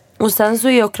 Men, och sen så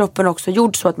är kroppen också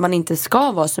gjord så att man inte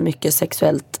ska vara så mycket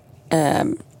sexuellt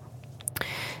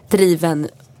driven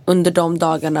under de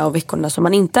dagarna och veckorna som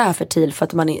man inte är fertil för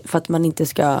att man inte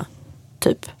ska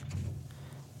typ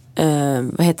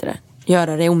vad heter det?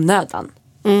 Göra det i onödan.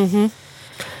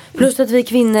 Plus att vi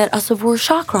kvinnor, alltså vår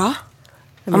chakra,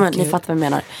 ja, men, ni fattar vad jag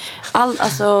menar.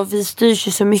 Alltså vi styrs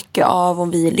ju så mycket av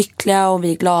om vi är lyckliga, om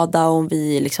vi är glada, om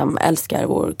vi liksom älskar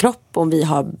vår kropp, om vi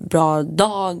har bra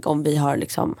dag, om vi har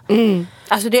liksom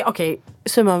Alltså det är okej,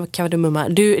 summa kardemumma.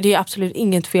 Det är absolut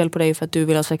inget fel på dig för att du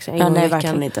vill ha sex en gång i veckan.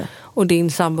 Verkligen inte. Och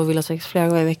din sambo vill ha sex flera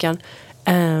gånger i veckan.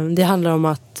 Det handlar om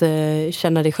att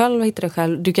känna dig själv och hitta dig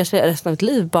själv. Du kanske resten av ditt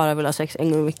liv bara vill ha sex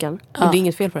en gång i veckan. Och det är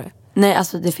inget fel på det. Nej,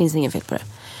 alltså det finns inget fel på det.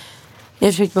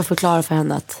 Jag försökte bara förklara för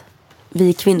henne att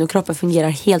vi kvinnokroppen fungerar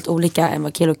helt olika än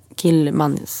vad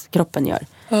killmanskroppen gör.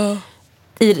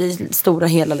 I det stora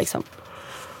hela liksom.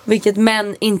 Vilket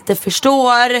män inte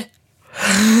förstår.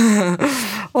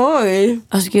 Oj.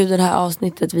 Alltså gud, det här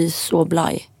avsnittet, vi är så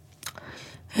blaj.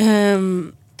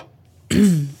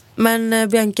 Men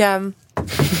Bianca,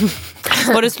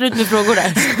 var det slut med frågor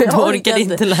där? Jag orkade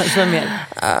inte läsa mer.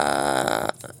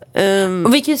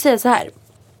 Och vi kan ju säga så här.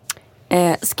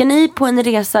 Ska ni på en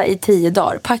resa i 10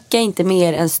 dagar, packa inte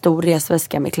mer en stor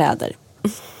resväska med kläder.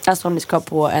 Alltså om ni ska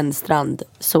på en strand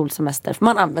solsemester. För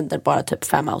man använder bara typ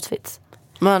 5 outfits.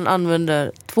 Man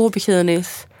använder 2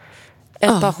 bikinis,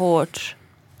 ett par shorts,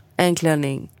 en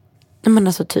klänning. Men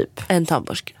alltså typ en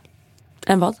tandborste.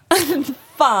 En vad?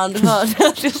 Fan, jag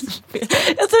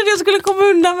trodde jag skulle komma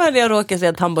undan med det. Jag råkade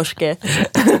säga tandborste.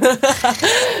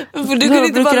 Du kunde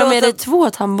inte bara ha med dig 2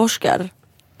 tandborskar.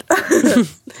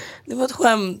 Det var ett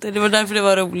skämt. Det var därför det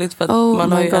var roligt. För att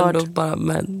man har ju ändå bara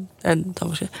med en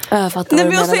tandborste. Jag fattar. Nej,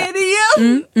 men jag säger det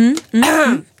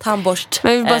igen. Tandborst.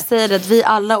 Men jag vill bara säga det att vi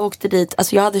alla åkte dit.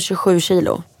 Alltså jag hade 27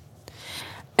 kilo.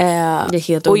 Det är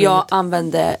helt och jag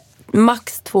använde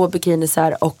max 2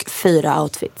 bikinisar och 4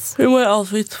 outfits. Hur många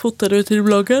outfits fotade du till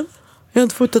bloggen? Jag har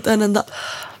inte fotat en enda.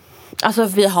 Alltså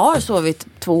vi har sovit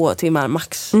 2 timmar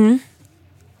max.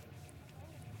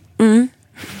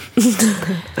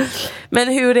 Men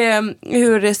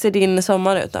hur ser din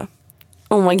sommar ut då?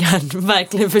 Oh my god,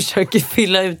 verkligen försöker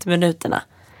fylla ut minuterna.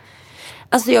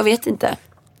 Alltså jag vet inte.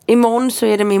 Imorgon så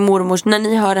är det min mormors, när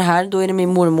ni hör det här, då är det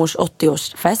min mormors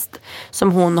 80-årsfest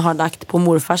som hon har lagt på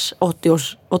morfars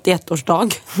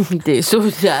 81-årsdag. Det är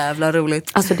så jävla roligt.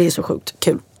 Alltså det är så sjukt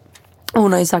kul. Och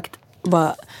hon har ju sagt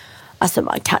bara, alltså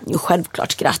man kan ju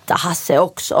självklart skratta Hasse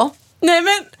också. Nej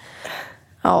men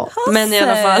ja, Hasse. men i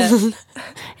alla fall.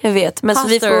 Jag vet, men så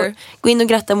vi får gå in och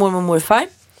gratta mormor och morfar.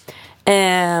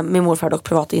 Min morfar dock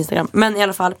privat Instagram. Men i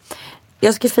alla fall,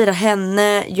 jag ska fira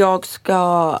henne.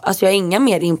 Alltså jag har inga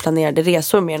mer inplanerade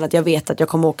resor mer än att jag vet att jag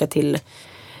kommer åka till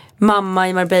mamma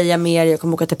i Marbella mer. Jag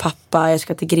kommer åka till pappa. Jag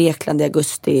ska till Grekland i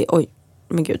augusti. Oj,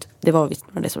 men gud, det var visst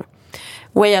några resor.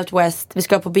 Way Out West. Vi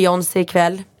ska på Beyoncé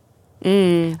ikväll.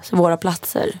 Så våra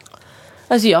platser.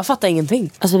 Alltså jag fattar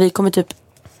ingenting. Alltså vi kommer typ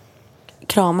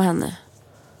krama henne.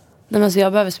 Nej men alltså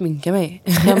jag behöver sminka mig.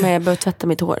 Jag behöver tvätta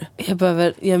mitt hår. Jag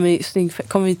behöver ge mig snygg.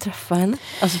 Kommer vi träffa henne?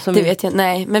 Alltså, det vet jag,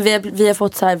 nej. Men vi har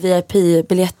fått så här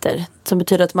VIP-biljetter. Som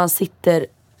betyder att man sitter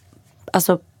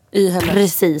alltså i henne.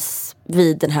 Precis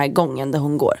vid den här gången där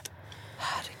hon går.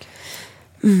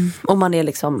 Herregud. Och man är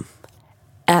liksom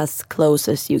as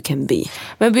close as you can be.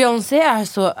 Men Beyoncé är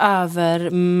så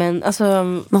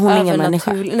men hon är ingen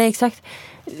människa. Nej exakt.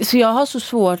 Så jag har så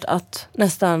svårt att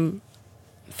nästan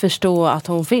förstå att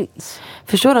hon finns.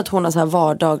 Förstår att hon har så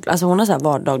här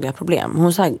vardagliga problem.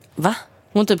 Hon säger, va?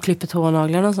 Hon typ klipper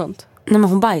tånaglarna och sånt. Nej men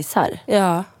hon bajsar.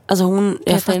 Ja. Alltså hon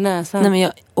kastar i näsan. Nej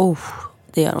men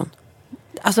det gör hon.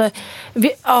 Alltså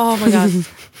oh my god.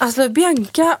 Alltså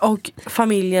Bianca och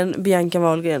familjen Bianca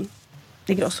Wahlgren.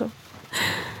 Det är grosso.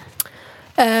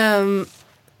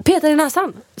 Petar i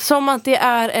näsan. Som att det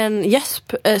är en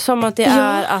gäsp. Som att det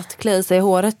är att klä sig i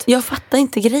håret. Jag fattar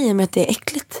inte grejen med att det är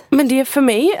äckligt. Men det är för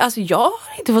mig, alltså jag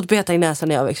har inte fått peta i näsan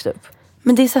när jag växte upp.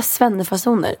 Men det är så här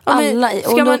svennefasoner. Ja,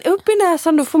 ska man upp i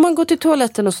näsan då får man gå till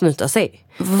toaletten och snuta sig.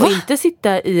 Va? Och inte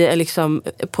sitta i, liksom,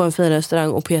 på en fin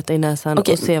restaurang och peta i näsan och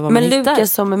se vad man hittar. Men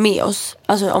Lukas som är med oss,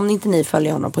 alltså om inte ni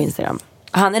följer honom på Instagram,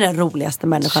 han är den roligaste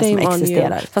människan som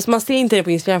existerar. Fast man ser inte det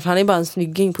på Instagram för han är bara en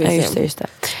snygging på Instagram. Ja, just det.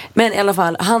 Men i alla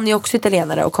fall, han är också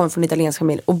italienare och kommer från italiensk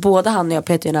familj. Och både han och jag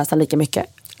petar ju nästan lika mycket.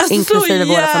 Alltså inklusive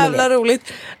så våra familjer. jävla roligt.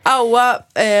 Aua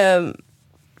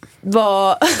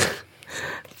var...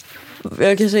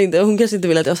 hon kanske inte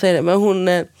vill att jag säger det, men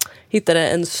hon hittade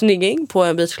en snygging på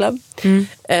en beachclub.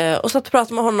 Och satt och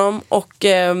pratade med honom och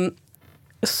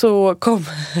så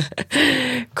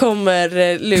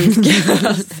kommer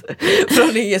Lukas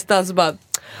från ingenstans och bara,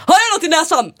 har jag något i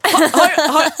näsan?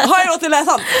 Har jag något i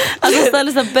näsan? Alltså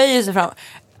ställer sig och böjer sig fram.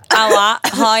 Alla,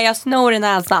 har jag snor i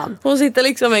näsan? Hon sitter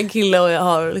liksom med en kille och jag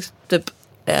har liksom typ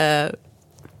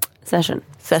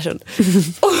session.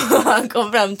 Och han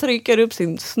kommer fram, trycker upp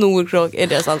sin snorkråk i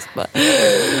deras ansikte.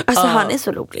 Alltså han är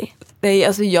så rolig. Nej,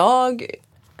 alltså jag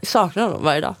saknar honom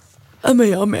varje dag. Ja men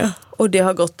jag med. Och det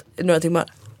har gått några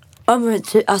timmar. Ja men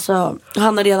alltså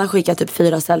han har redan skickat typ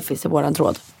 4 selfies i våran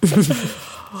tråd.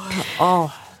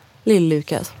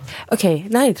 Lill-Lukas. Okej,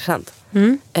 det här är intressant.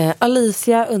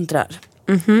 Alicia undrar.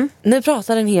 Ni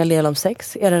pratar en hel del om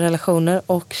sex, era relationer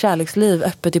och kärleksliv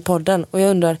öppet i podden. Och jag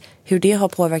undrar hur det har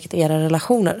påverkat era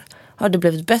relationer. Har det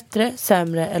blivit bättre,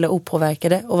 sämre eller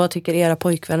opåverkade? Och vad tycker era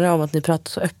pojkvänner om att ni pratar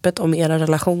så öppet om era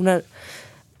relationer?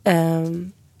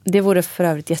 Det vore för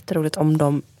övrigt jätteroligt om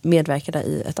de medverkade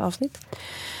i ett avsnitt.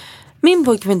 Min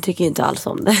pojkvän tycker inte alls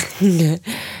om det.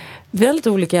 Vi har lite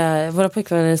olika, våra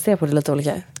pojkvänner ser på det lite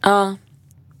olika. Ja.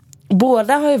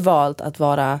 Båda har ju valt att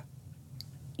vara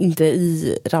inte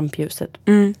i rampljuset.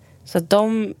 Så att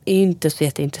de är ju inte så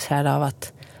jätteintresserade av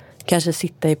att kanske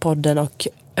sitta i podden och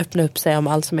öppna upp sig om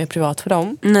allt som är privat för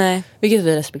dem. Nej. Vilket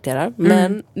vi respekterar.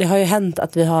 Men det har ju hänt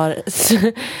att vi har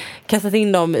kastat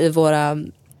in dem i våra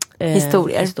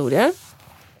historier.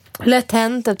 Lätt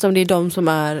hänt eftersom det är de som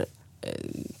är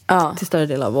till större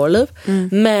del av vår liv.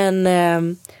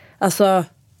 Men alltså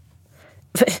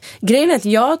grejen är att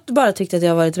jag bara tyckte att det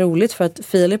har varit roligt för att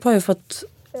Filip har ju fått,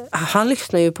 han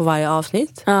lyssnar ju på varje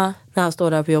avsnitt när han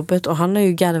står där på jobbet och han har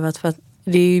ju garvat för att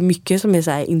det är ju mycket som är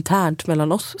så här internt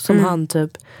mellan oss som han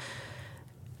typ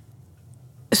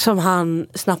som han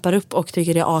snappar upp och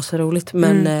tycker det är asroligt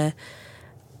men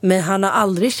han har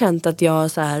aldrig känt att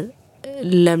jag så här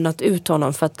lämnat ut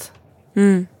honom för att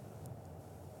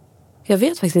jag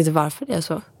vet faktiskt inte varför det är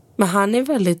så. Men han är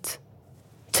väldigt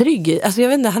trygg. Alltså jag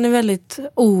vet inte, han är väldigt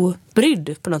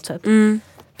obrydd på något sätt.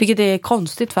 Vilket är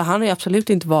konstigt för han har ju absolut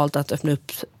inte valt att öppna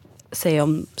upp sig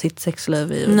om sitt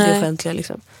sexliv i det offentliga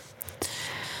liksom.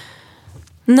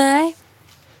 Nej.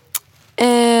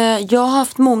 Jag har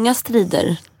haft många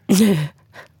strider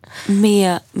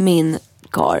med min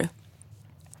karl.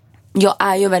 Jag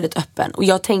är ju väldigt öppen. Och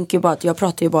jag tänker ju bara att jag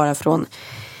pratar ju bara från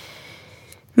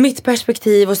mitt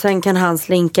perspektiv. Och sen kan han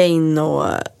slinka in och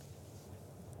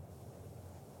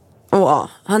ja,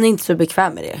 han är inte så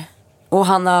bekväm med det. Och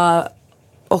han har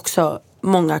också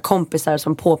många kompisar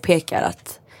som påpekar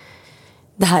att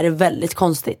det här är väldigt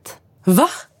konstigt. Va?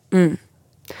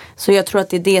 Så jag tror att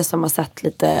det är det som har sett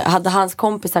lite. Hade hans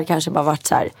kompisar kanske bara varit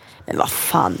så här, men vad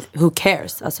fan, who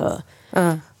cares? Alltså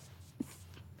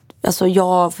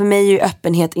för mig är ju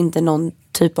öppenhet inte någon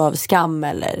typ av skam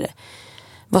eller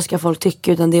vad ska folk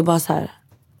tycka, utan det är bara så här.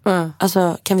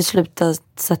 Alltså kan vi sluta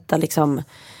sätta liksom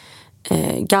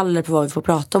galler på vad vi får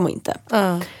prata om och inte.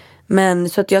 Men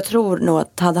så att jag tror nog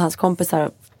att hade hans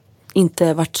kompisar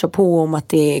inte varit så på om att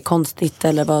det är konstigt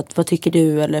eller vad tycker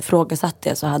du eller frågasatt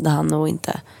det, så hade han nog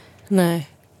inte. Nej.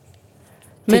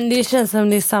 Men det känns som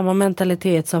det är samma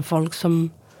mentalitet som folk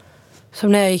som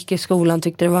när jag gick i skolan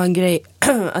tyckte det var en grej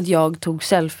att jag tog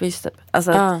selfies typ.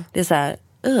 Alltså det är så här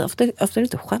ofta är det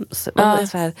inte skäms. Det är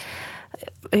så här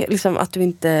liksom att du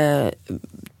inte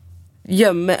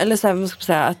gömmer, eller så här, man ska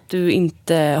säga, att du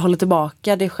inte håller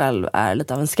tillbaka dig själv är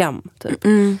lite av en skam typ. Alltså,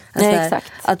 nej,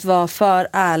 exakt. Att vara för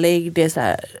ärlig, det är så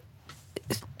här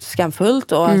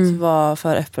skamfullt, och att vara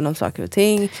för öppen om saker och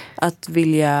ting, att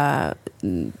vilja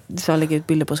så lägga ut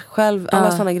bilder på sig själv,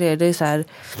 alla sådana grejer, det är så här,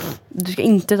 du ska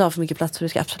inte ta för mycket plats, du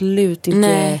ska absolut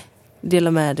inte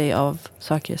dela med dig av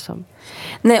saker som...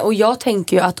 Nej, och jag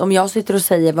tänker ju att om jag sitter och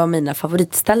säger vad mina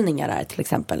favoritställningar är till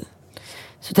exempel,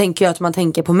 så tänker jag att man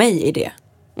tänker på mig i det.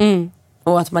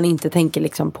 Och att man inte tänker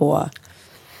liksom på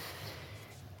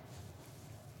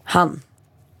han.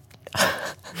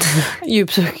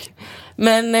 Djupsuk.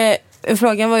 Men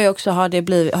frågan var ju också,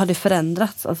 har det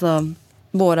förändrats? Alltså,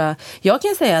 jag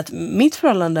kan säga att mitt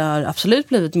förhållande har absolut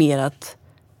blivit mer att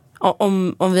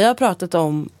om vi har pratat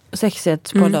om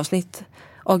sexighet på ett avsnitt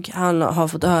och han har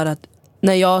fått höra att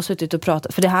när jag har suttit och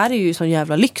pratat, för det här är ju sån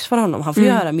jävla lyx för honom, han får ju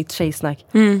höra mitt tjejsnack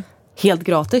helt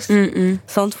gratis.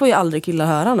 Sånt får ju aldrig killar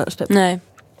höra annars typ. Nej.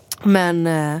 Men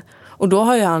och då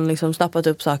har ju han liksom snappat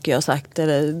upp saker jag har sagt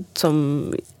eller som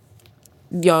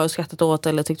jag har skrattat åt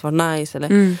eller tyckt var nice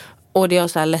eller, och det har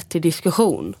så här lett till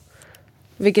diskussion,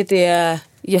 vilket är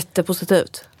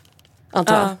jättepositivt,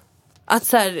 antar jag. Att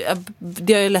så här,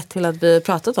 det har ju lett till att vi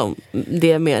pratat om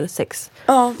det mer sex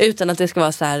utan att det ska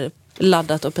vara så här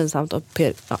laddat och pinsamt och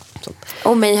sånt.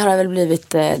 Och mig har det väl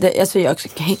blivit alltså jag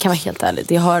kan vara helt ärlig,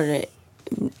 det har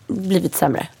blivit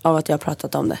sämre av att jag har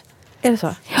pratat om det. Är det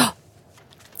så? Ja,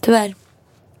 tyvärr.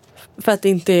 För att det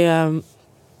inte är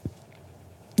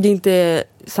inte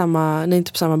samma, ni är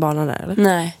inte på samma bana där, eller?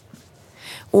 Nej.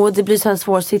 Och det blir så en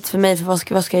svår sits för mig,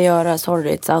 för vad ska jag göra?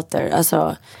 Sorry, it's out there.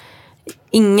 Alltså,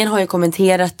 ingen har ju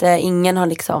kommenterat det, ingen har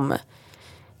liksom,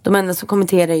 de enda som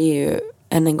kommenterar är ju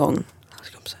än en gång hans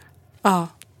kompisar. Ja.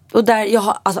 Och där, jag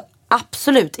har alltså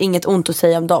absolut inget ont att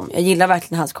säga om dem. Jag gillar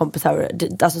verkligen hans kompisar,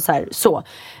 alltså så här, så.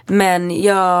 Men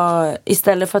jag,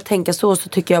 istället för att tänka så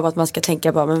tycker jag att man ska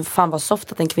tänka bara, men fan vad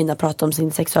soft att en kvinna pratar om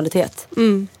sin sexualitet.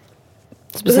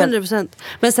 100%.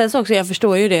 Men sen så också, jag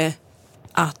förstår ju det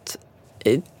att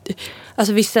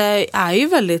alltså vissa är ju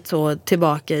väldigt så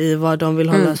tillbaka i vad de vill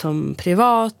hålla som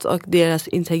privat, och deras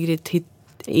integritet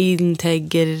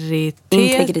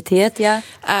ja,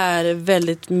 är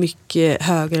väldigt mycket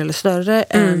högre eller större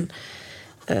än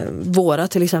våra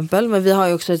till exempel. Men vi har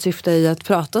ju också ett syfte i att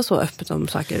prata så öppet om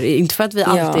saker. Inte för att vi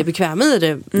alltid är bekväma i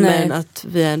det, men att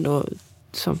vi ändå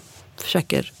som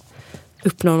försöker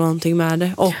uppnå någonting med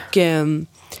det. Och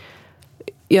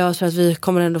jag tror att vi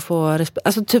kommer ändå få respekt.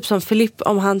 Alltså typ som Filip,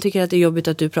 om han tycker att det är jobbigt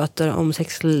att du pratar om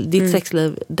ditt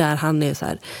sexliv där han är så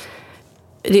här,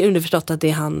 det är underförstått att det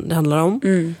handlar om.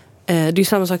 Det är ju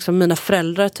samma sak som mina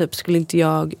föräldrar typ, skulle inte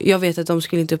jag vet att de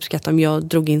skulle inte uppskatta om jag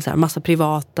drog in så här massa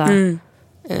privata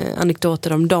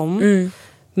anekdoter om dem.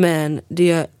 Men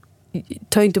det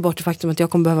tar inte bort det faktum att jag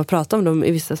kommer behöva prata om dem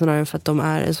i vissa scenarier, för att de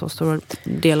är en så stor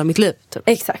del av mitt liv typ.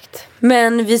 Exakt.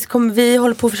 Men vi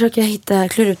håller på att försöka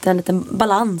klura ut en liten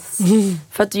balans.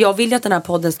 För att jag vill ju att den här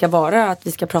podden ska vara att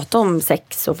vi ska prata om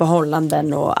sex och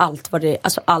förhållanden och allt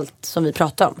allt som vi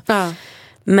pratar om.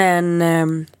 Men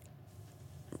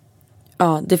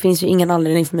det finns ju ingen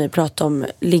anledning för mig att prata om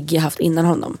ligg jag haft innan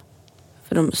honom,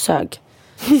 för de sög.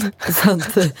 Så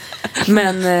att,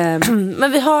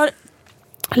 men vi har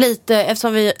lite,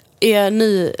 eftersom vi är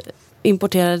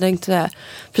nyimporterade, tänkte jag,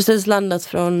 precis landat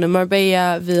från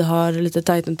Marbella. Vi har lite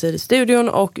tajt om tid i studion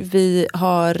och vi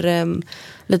har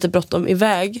lite bråttom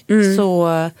iväg.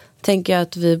 Så tänker jag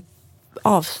att vi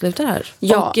avslutar här.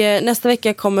 Ja. Och nästa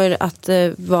vecka kommer att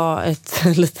vara ett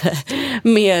lite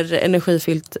mer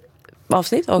energifyllt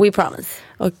avsnitt. Och, We promise.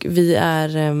 Och vi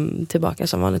är tillbaka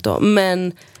som vanligt då.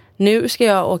 Men nu ska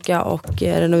jag åka och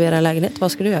renovera en lägenhet.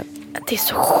 Vad ska du göra? Det är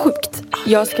så sjukt.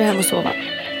 Jag ska hem och sova.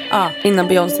 Innan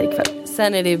Beyoncé ikväll.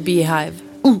 Sen är det Beehive.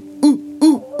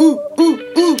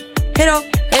 Hejdå!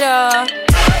 Hejdå!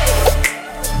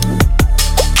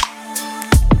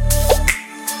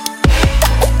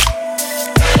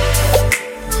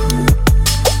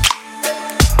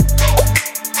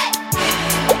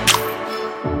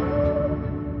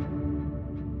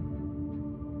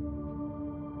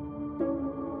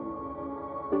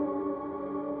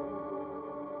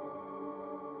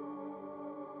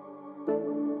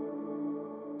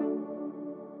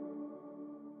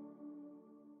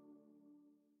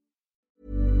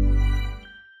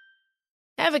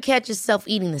 Ever catch yourself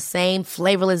eating the same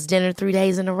flavorless dinner 3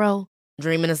 days in a row?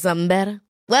 Dreaming of something better?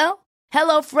 Well,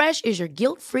 HelloFresh is your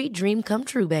guilt-free dream come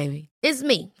true, baby. It's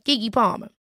me, Keke Palmer.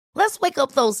 Let's wake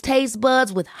up those taste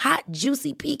buds with hot,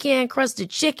 juicy pecan-crusted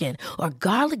chicken or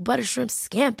garlic butter shrimp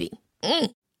scampi.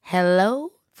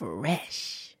 Hello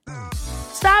Fresh.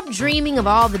 Stop dreaming of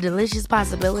all the delicious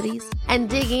possibilities and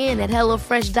dig in at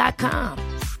HelloFresh.com.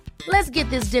 Let's get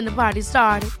this dinner party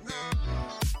started.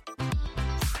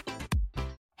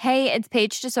 Hey, it's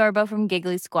Paige DeSorbo from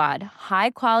Giggly Squad.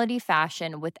 High quality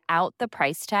fashion without the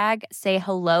price tag. Say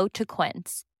hello to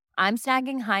Quince. I'm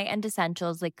snagging high-end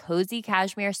essentials like cozy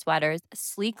cashmere sweaters,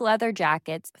 sleek leather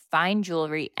jackets, fine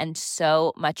jewelry, and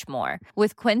so much more.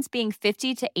 With Quince being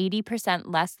 50 to 80%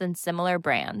 less than similar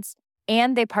brands.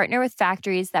 And they partner with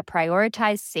factories that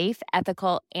prioritize safe,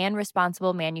 ethical, and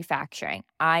responsible manufacturing.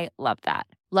 I love that.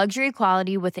 Luxury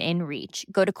quality within reach.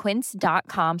 Go to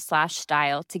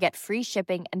quince.com/style to get free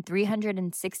shipping and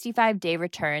 365-day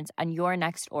returns on your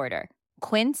next order.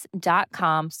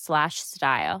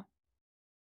 Quince.com/style.